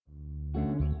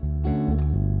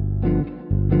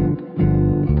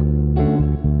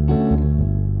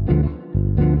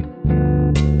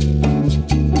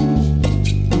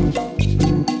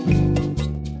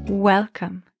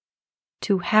Welcome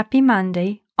to Happy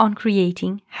Monday on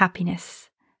Creating Happiness.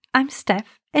 I'm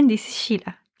Steph and this is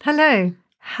Sheila. Hello.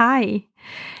 Hi.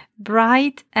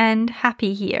 Bright and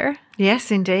happy here.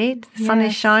 Yes, indeed. The sun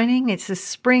is shining. It's the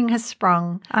spring has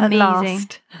sprung. Amazing.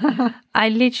 At last. I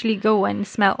literally go and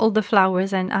smell all the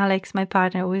flowers, and Alex, my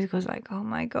partner, always goes like, "Oh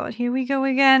my God, here we go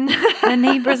again. The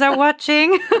neighbors are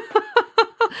watching."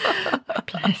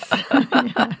 Bless.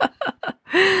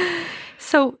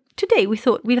 So today we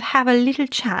thought we'll have a little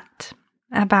chat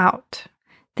about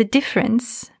the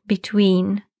difference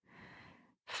between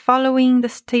following the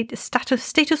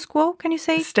status quo, can you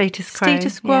say? Status quo.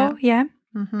 Status quo, yeah.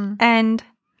 Mm-hmm. And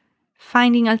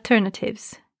finding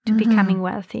alternatives to becoming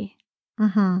wealthy.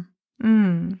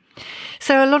 Mm-hmm.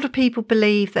 So a lot of people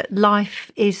believe that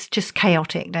life is just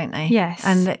chaotic, don't they? Yes.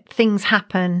 And that things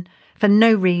happen for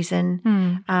no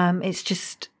reason. It's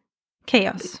just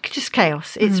chaos. Just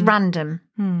chaos. It's random.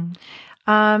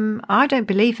 I don't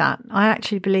believe that. I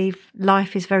actually believe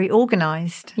life is very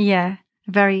organised. Yeah.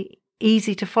 Very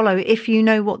easy to follow if you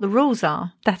know what the rules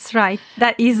are. That's right.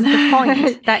 That is the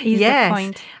point. That is yes. the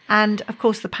point. And of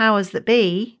course, the powers that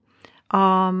be,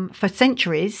 for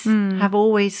centuries, have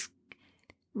always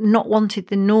not wanted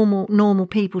the normal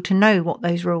people to know what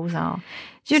those rules are.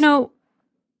 You know,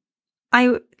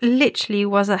 I literally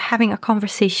was having a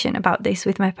conversation about this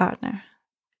with my partner,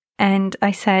 and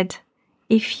I said,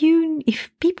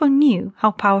 if people knew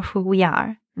how powerful we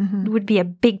are, it would be a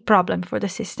big problem for the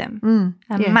system.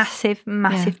 Massive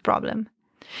problem.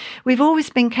 We've always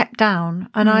been kept down,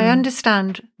 and I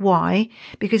understand why,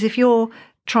 because if you're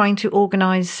trying to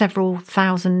organise several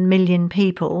thousand million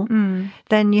people,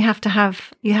 then you have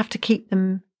to keep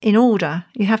them in order.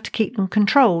 You have to keep them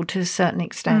controlled to a certain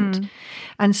extent.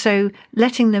 And so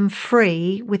letting them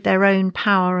free with their own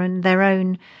power and their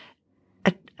own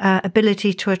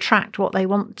ability to attract what they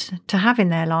want to have in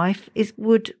their life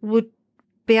would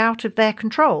be out of their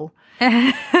control.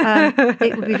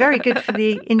 It would be very good for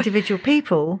the individual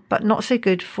people, but not so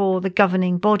good for the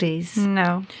governing bodies.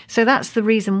 No. So that's the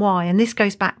reason why. And this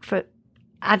goes back for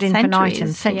ad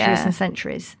infinitum, centuries and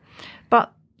centuries.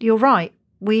 But you're right.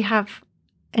 We have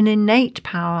an innate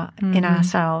power in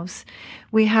ourselves.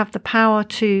 We have the power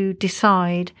to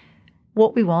decide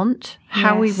what we want,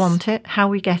 how we want it, how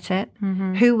we get it,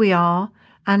 who we are,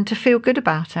 and to feel good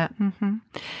about it.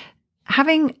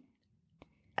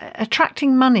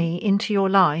 Attracting money into your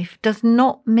life does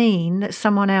not mean that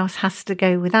someone else has to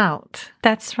go without.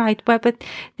 That's right. Well, but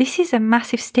this is a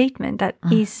massive statement that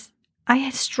is, I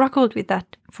had struggled with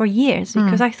that for years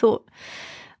because I thought,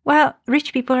 well,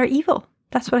 rich people are evil.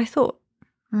 That's what I thought.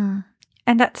 And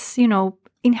that's,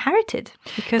 inherited.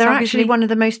 Because they're actually one of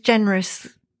the most generous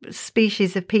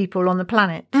species of people on the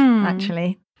planet,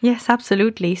 actually. Yes,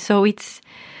 absolutely. So it's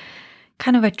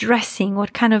kind of addressing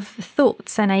what kind of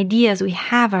thoughts and ideas we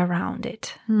have around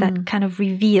it that kind of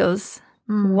reveals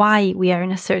why we are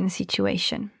in a certain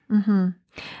situation.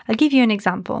 I'll give you an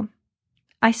example.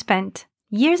 I spent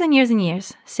years and years and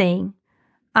years saying,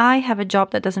 I have a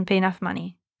job that doesn't pay enough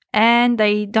money and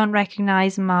they don't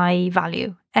recognize my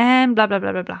value and blah, blah,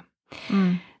 blah, blah, blah.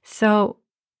 So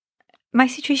my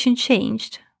situation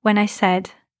changed when I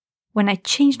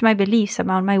changed my beliefs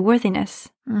about my worthiness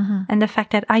and the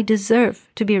fact that I deserve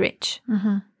to be rich.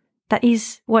 That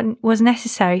is what was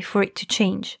necessary for it to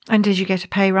change. And did you get a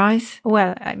pay rise?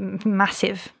 Well,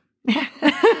 massive.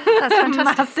 That's fantastic.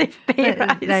 Massive pay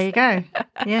rise. There you go.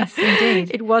 Yes,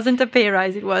 indeed. It wasn't a pay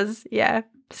rise. It was,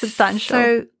 substantial.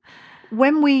 So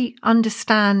when we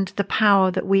understand the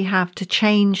power that we have to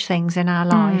change things in our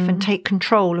life and take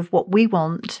control of what we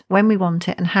want, when we want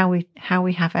it and how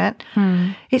we have it,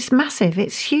 it's massive.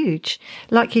 It's huge.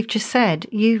 Like you've just said,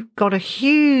 you got a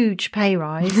huge pay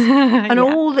rise and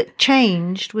all that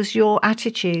changed was your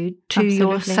attitude to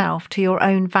yourself, to your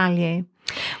own value.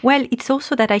 Well, it's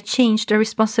also that I changed the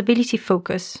responsibility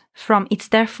focus from it's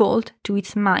their fault to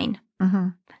it's mine.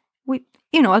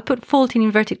 I'll put fault in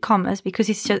inverted commas because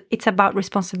it's about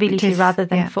responsibility rather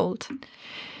than fault.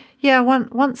 Yeah,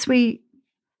 once we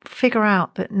figure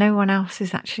out that no one else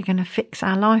is actually going to fix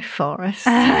our life for us,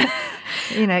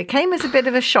 it came as a bit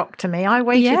of a shock to me. I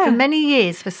waited for many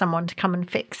years for someone to come and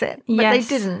fix it, but they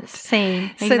didn't. Same.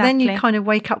 Exactly. So then you kind of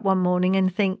wake up one morning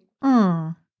and think,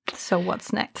 so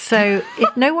what's next? So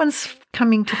if no one's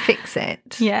coming to fix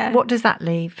it, what does that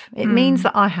leave? It means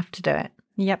that I have to do it.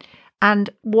 Yep.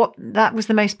 And that was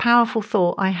the most powerful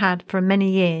thought I had for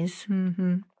many years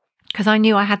because I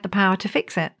knew I had the power to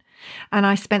fix it. And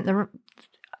I spent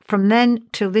from then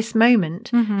till this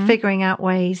moment figuring out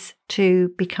ways to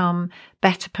become a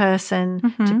better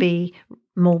person, to be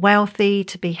more wealthy,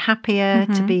 to be happier,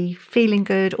 to be feeling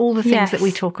good, all the things that we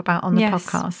Yes. talk about on the Yes.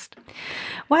 podcast.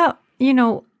 Well,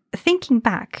 thinking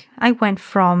back, I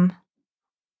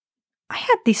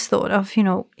had this thought of,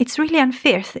 it's really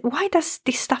unfair. Why does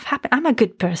this stuff happen? I'm a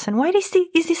good person. Why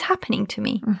is this happening to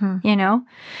me?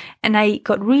 And I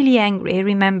got really angry. I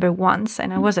remember once,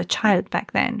 and I was a child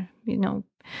back then,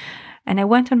 and I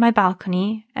went on my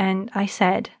balcony and I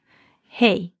said,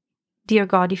 hey, dear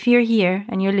God, if you're here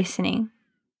and you're listening,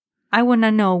 I want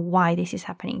to know why this is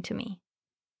happening to me.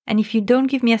 And if you don't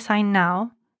give me a sign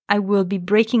now, I will be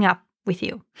breaking up with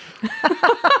you.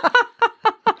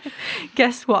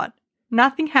 Guess what?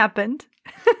 Nothing happened.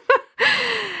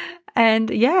 And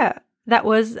that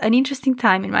was an interesting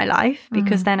time in my life,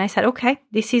 because then I said, okay,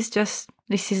 this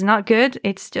is not good.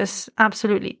 It's just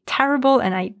absolutely terrible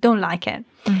and I don't like it.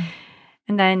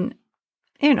 And then,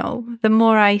 the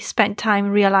more I spent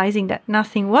time realizing that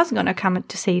nothing was going to come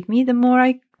to save me, the more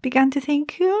I began to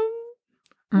think,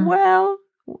 well,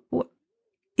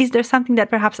 is there something that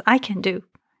perhaps I can do?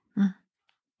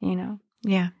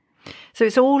 Yeah. So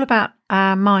it's all about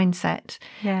our mindset,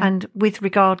 and with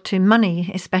regard to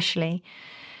money especially.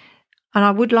 And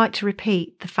I would like to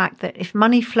repeat the fact that if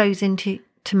money flows into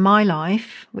my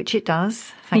life, which it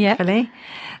does, thankfully,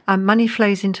 and money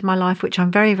flows into my life, which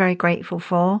I'm very, very grateful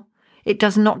for, it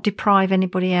does not deprive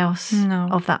anybody else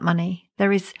of that money.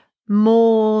 There is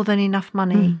more than enough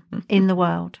money in the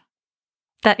world.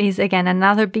 That is, again,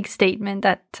 another big statement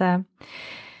that,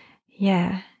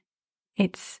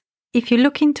 if you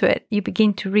look into it, you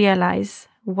begin to realize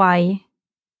why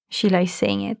Sheila is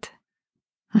saying it.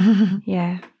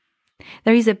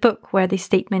 There is a book where this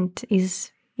statement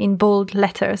is in bold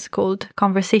letters called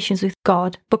Conversations with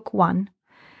God, Book 1.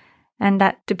 And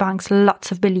that debunks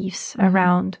lots of beliefs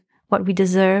around what we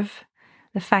deserve,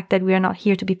 the fact that we are not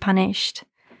here to be punished,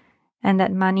 and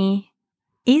that money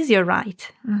is your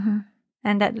right,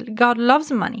 and that God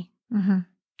loves money.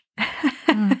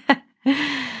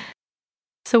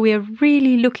 So we are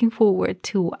really looking forward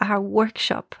to our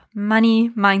workshop, Money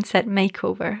Mindset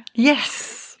Makeover.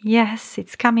 Yes,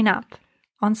 it's coming up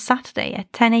on Saturday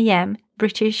at 10 a.m.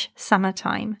 British Summer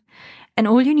Time. And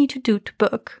all you need to do to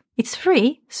book, it's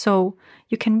free, so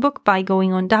you can book by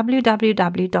going on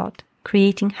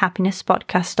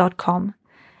www.creatinghappinesspodcast.com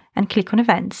and click on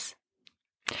events.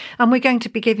 And we're going to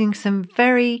be giving some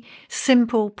very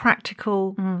simple,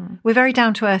 practical, we're very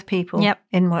down-to-earth people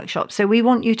in workshops. So we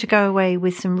want you to go away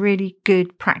with some really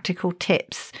good practical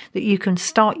tips that you can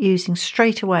start using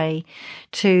straight away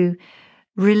to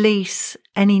release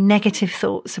any negative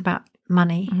thoughts about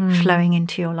money flowing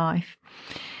into your life.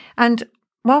 And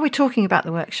while we're talking about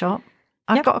the workshop,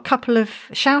 I've got a couple of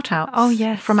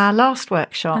shout-outs from our last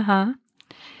workshop.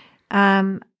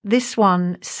 This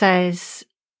one says,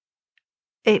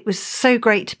 it was so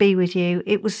great to be with you.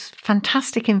 It was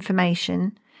fantastic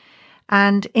information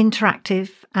and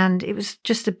interactive, and it was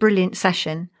just a brilliant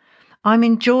session. I'm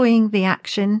enjoying the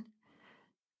action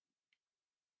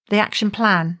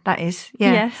plan, that is.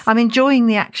 Yes. I'm enjoying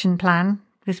the action plan,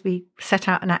 because we set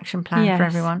out an action plan for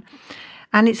everyone.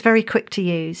 And it's very quick to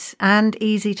use and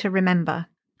easy to remember.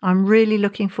 I'm really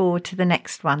looking forward to the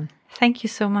next one. Thank you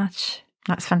so much.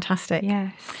 That's fantastic.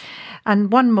 Yes.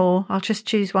 And one more, I'll just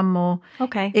choose one more.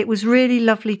 Okay. It was really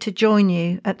lovely to join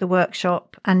you at the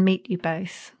workshop and meet you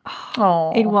both.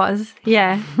 Oh, it was.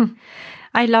 Yeah.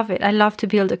 I love it. I love to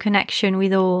build a connection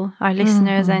with all our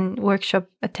listeners and workshop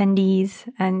attendees.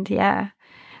 And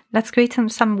let's create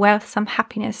some wealth, some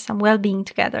happiness, some well-being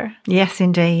together. Yes,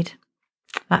 indeed.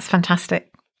 That's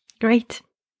fantastic. Great.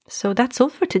 So that's all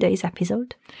for today's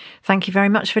episode. Thank you very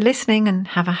much for listening, and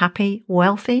have a happy,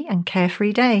 wealthy and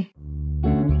carefree day.